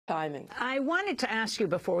timing. I wanted to ask you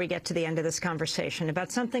before we get to the end of this conversation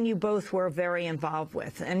about something you both were very involved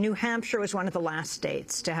with. And New Hampshire was one of the last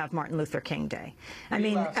states to have Martin Luther King Day. I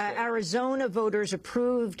mean, Arizona voters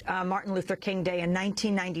approved Martin Luther King Day in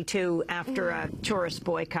 1992 after a tourist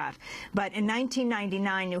boycott. But in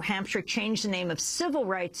 1999, New Hampshire changed the name of Civil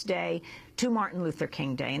Rights Day to Martin Luther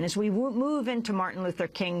King Day. And as we move into Martin Luther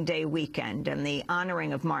King Day weekend and the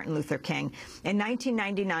honoring of Martin Luther King, in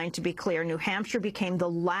 1999, to be clear, New Hampshire became the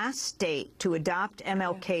last state to adopt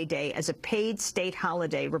MLK Day as a paid state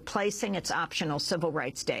holiday, replacing its optional Civil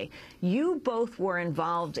Rights Day. You both were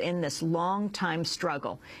involved in this long-time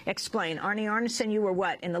struggle. Explain. Arnie Arnesen, you were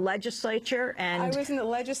what, in the legislature? And I was in the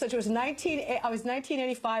legislature. I was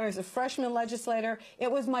 1985. I was a freshman legislator.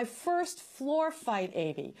 It was my first floor fight,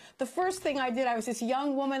 Amy. The first thing I did, I was this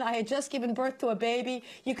young woman. I had just given birth to a baby.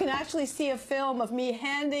 You can actually see a film of me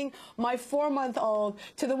handing my 4-month-old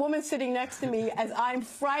to the woman sitting next to me as I'm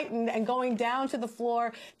frightened and going down to the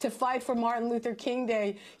floor to fight for Martin Luther King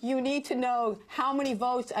Day. You need to know how many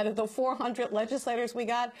votes out of the 400 legislators we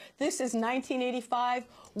got. This is 1985.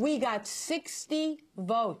 We got 60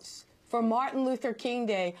 votes for Martin Luther King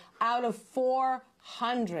Day out of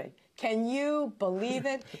 400. Can you believe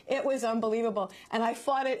it? It was unbelievable. And I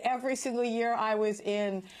fought it every single year I was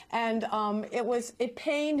in. And it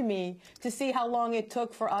pained me to see how long it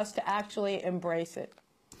took for us to actually embrace it.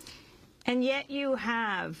 And yet you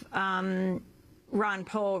have Ron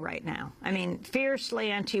Paul right now. I mean,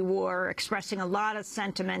 fiercely anti-war, expressing a lot of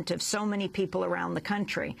sentiment of so many people around the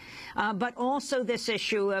country. But also this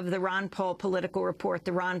issue of the Ron Paul political report,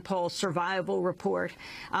 the Ron Paul survival report,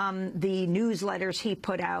 the newsletters he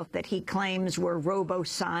put out that he claims were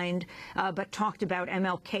robo-signed, but talked about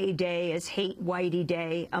MLK Day as Hate Whitey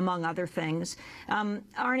Day, among other things. Arnie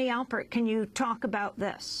Alpert, can you talk about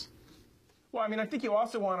this? Well, I mean, I think you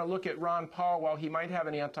also want to look at Ron Paul. While he might have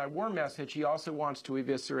an anti-war message, he also wants to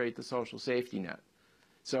eviscerate the social safety net.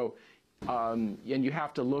 So, and you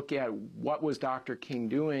have to look at what was Dr. King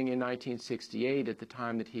doing in 1968 at the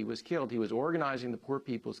time that he was killed. He was organizing the Poor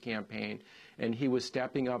People's Campaign, and he was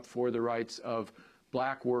stepping up for the rights of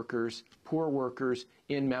black workers, poor workers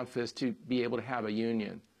in Memphis to be able to have a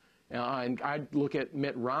union. And I'd look at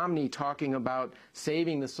Mitt Romney talking about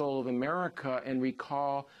saving the soul of America and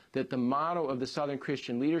recall that the motto of the Southern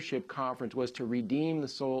Christian Leadership Conference was to redeem the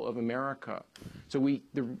soul of America. So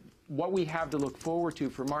what we have to look forward to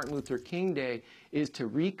for Martin Luther King Day is to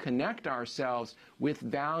reconnect ourselves with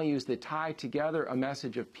values that tie together a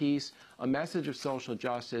message of peace, a message of social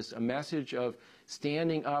justice, a message of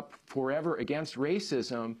standing up forever against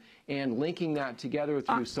racism, and linking that together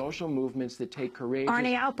through social movements that take courageous,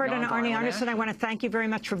 Arnie Alpert and Arnie Arnesen, I want to thank you very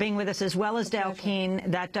much for being with us, as well as Dale Keene.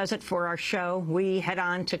 That does it for our show. We head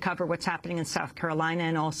on to cover what's happening in South Carolina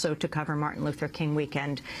and also to cover Martin Luther King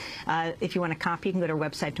weekend. If you want a copy, you can go to our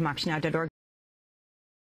website, democracynow.org.